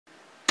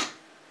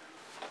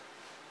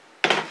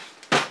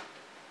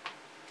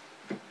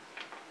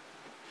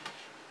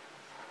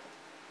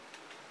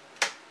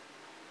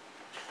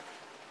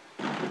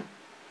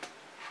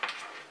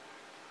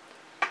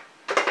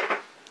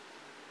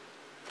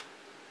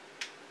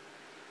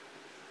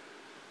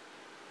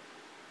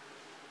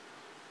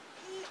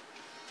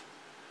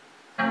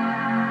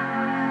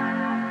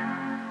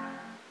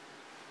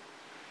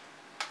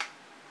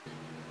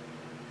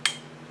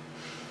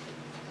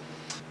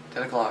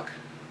10 o'clock.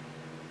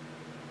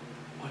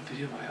 What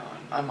video am I on?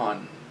 I'm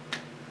on...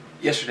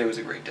 Yesterday was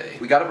a great day.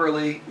 We got up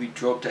early, we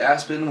drove up to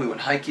Aspen, we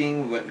went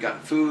hiking, we went and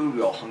got food,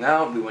 we all hung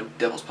out, we went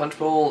Devil's Punch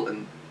Bowl,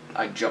 and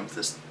I jumped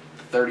this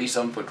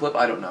 30-some foot clip.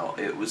 I don't know.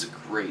 It was a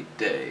great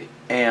day.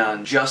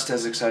 And just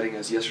as exciting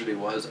as yesterday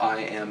was,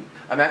 I'm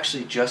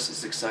actually just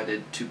as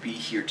excited to be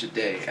here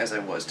today as I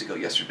was to go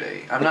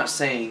yesterday. I'm not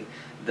saying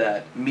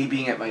that me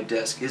being at my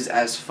desk is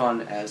as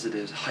fun as it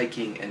is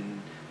hiking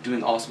and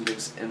doing awesome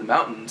things in the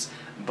mountains,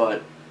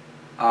 but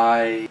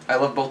I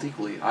love both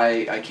equally.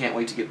 I can't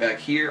wait to get back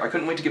here. I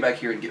couldn't wait to get back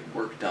here and get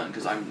work done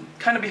because I'm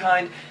kind of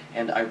behind,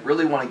 and I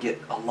really want to get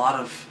a lot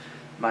of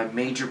my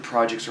major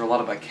projects or a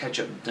lot of my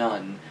catch-up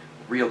done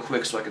real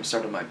quick so I can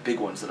start on my big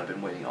ones that I've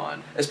been waiting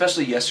on.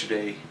 Especially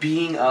yesterday,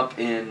 being up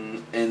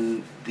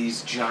in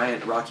these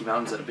giant Rocky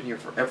Mountains that have been here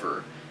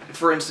forever.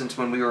 For instance,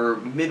 when we were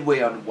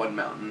midway on one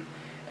mountain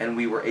and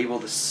we were able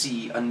to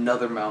see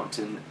another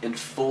mountain in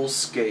full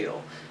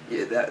scale,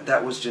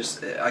 that was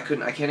just, I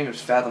can't even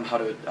fathom how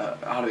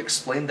to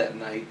explain that.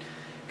 And I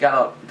got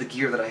out the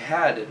gear that I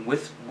had, and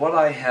with what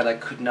I had, I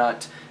could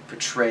not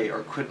portray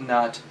or could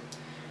not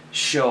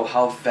show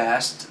how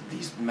vast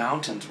these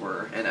mountains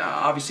were. And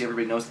obviously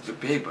everybody knows that they're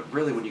big, but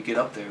really when you get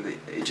up there,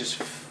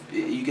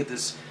 you get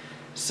this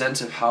sense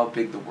of how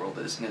big the world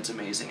is, and it's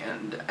amazing.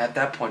 And at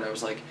that point I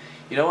was like,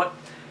 you know what,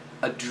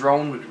 a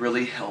drone would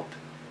really help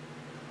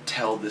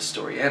tell this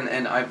story.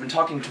 And I've been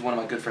talking to one of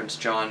my good friends,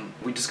 John.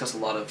 We discuss a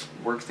lot of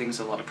work things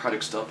and a lot of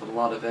project stuff and a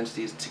lot of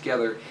entities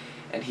together,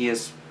 and he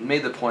has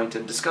made the point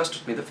and discussed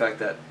with me the fact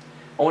that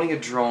owning a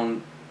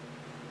drone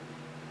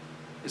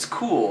is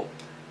cool,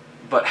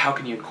 but how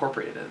can you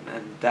incorporate it in?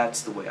 And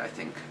that's the way I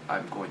think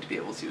I'm going to be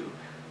able to,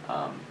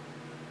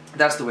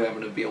 that's the way I'm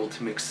going to be able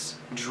to mix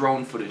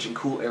drone footage and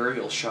cool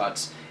aerial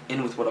shots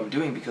in with what I'm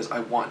doing, because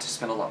I want to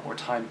spend a lot more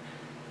time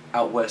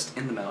out west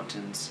in the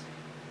mountains.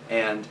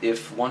 And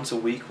if once a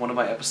week one of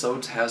my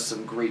episodes has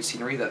some great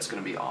scenery, that's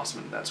going to be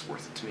awesome, and that's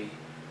worth it to me.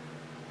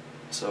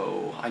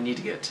 So I need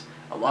to get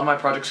a lot of my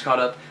projects caught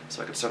up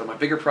so I can start on my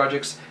bigger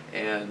projects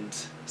and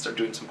start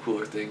doing some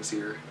cooler things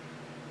here.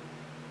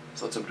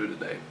 So that's what I'm doing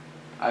today.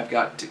 I've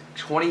got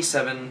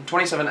 27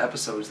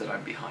 episodes that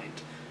I'm behind.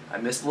 I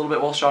missed a little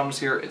bit while Sean was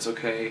here. It's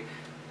okay.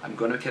 I'm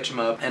going to catch them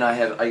up. And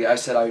I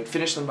said I would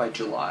finish them by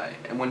July,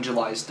 and when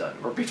July's done,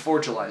 or before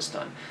July's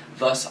done.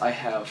 Thus, I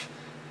have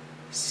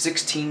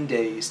 16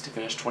 days to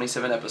finish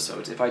 27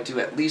 episodes. If I do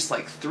at least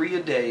like 3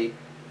 a day,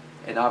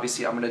 and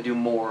obviously I'm going to do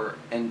more,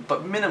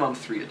 but minimum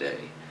 3 a day,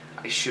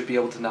 I should be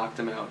able to knock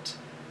them out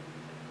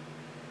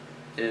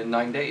in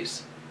 9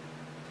 days.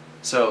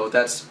 So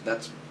that's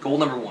goal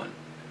number 1.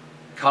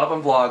 Caught up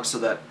on vlogs so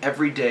that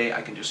every day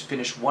I can just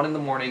finish one in the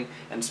morning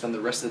and spend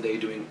the rest of the day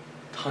doing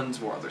tons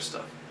more other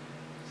stuff.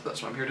 So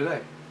that's why I'm here today.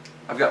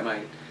 I've got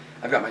my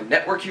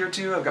network here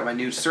too. I've got my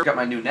new got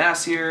my new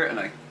NAS here, and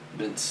I've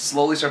been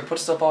slowly starting to put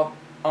stuff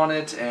on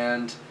it,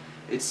 and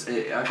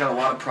I've got a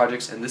lot of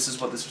projects, and this is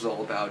what this was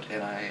all about,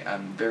 and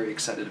I'm very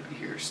excited to be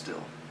here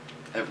still.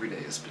 Every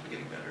day has been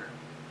getting better.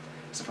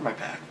 Except for my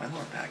back. My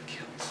lower back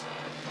kills.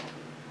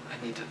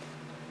 I need to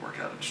work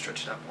out and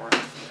stretch it out more.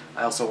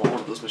 I also want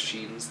one of those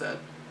machines that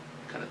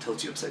kind of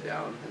tilts you upside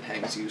down and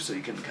hangs you so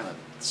you can kind of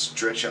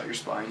stretch out your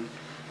spine.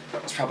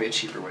 It's probably a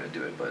cheaper way to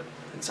do it, but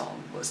it's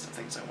on the list of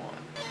things I want.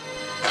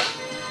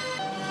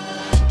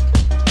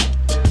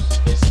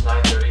 It's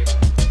 9:30.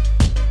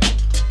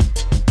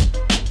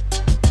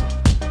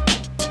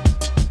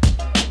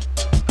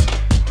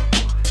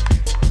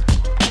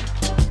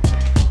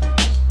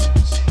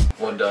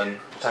 One done.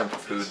 Time for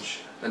food.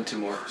 Then 2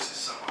 more.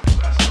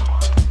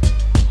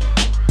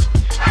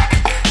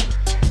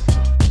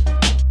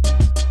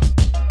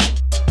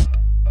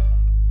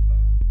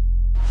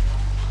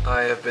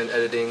 I have been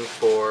editing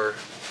for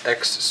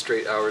X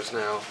straight hours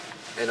now,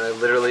 and I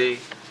literally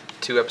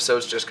 2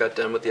 episodes just got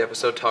done with the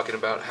episode talking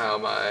about how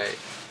my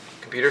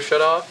computer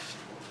shut off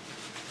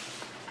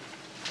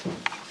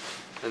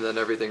and then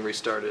everything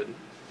restarted.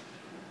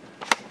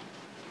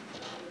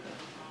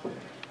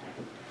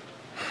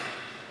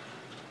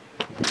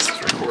 This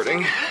is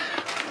recording.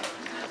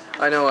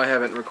 I know I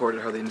haven't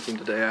recorded hardly anything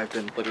today. I've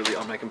been literally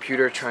on my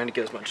computer trying to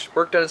get as much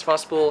work done as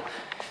possible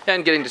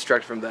and getting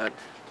distracted from that,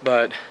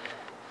 but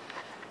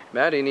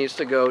Maddie needs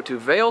to go to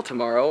Vail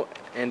tomorrow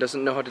and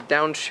doesn't know how to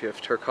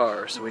downshift her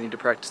car, so we need to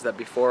practice that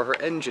before her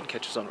engine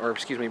catches on, or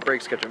excuse me,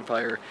 brakes catch on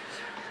fire.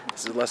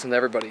 This is a lesson to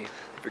everybody.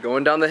 If you're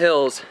going down the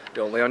hills,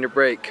 don't lay on your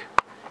brake.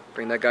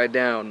 Bring that guy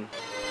down.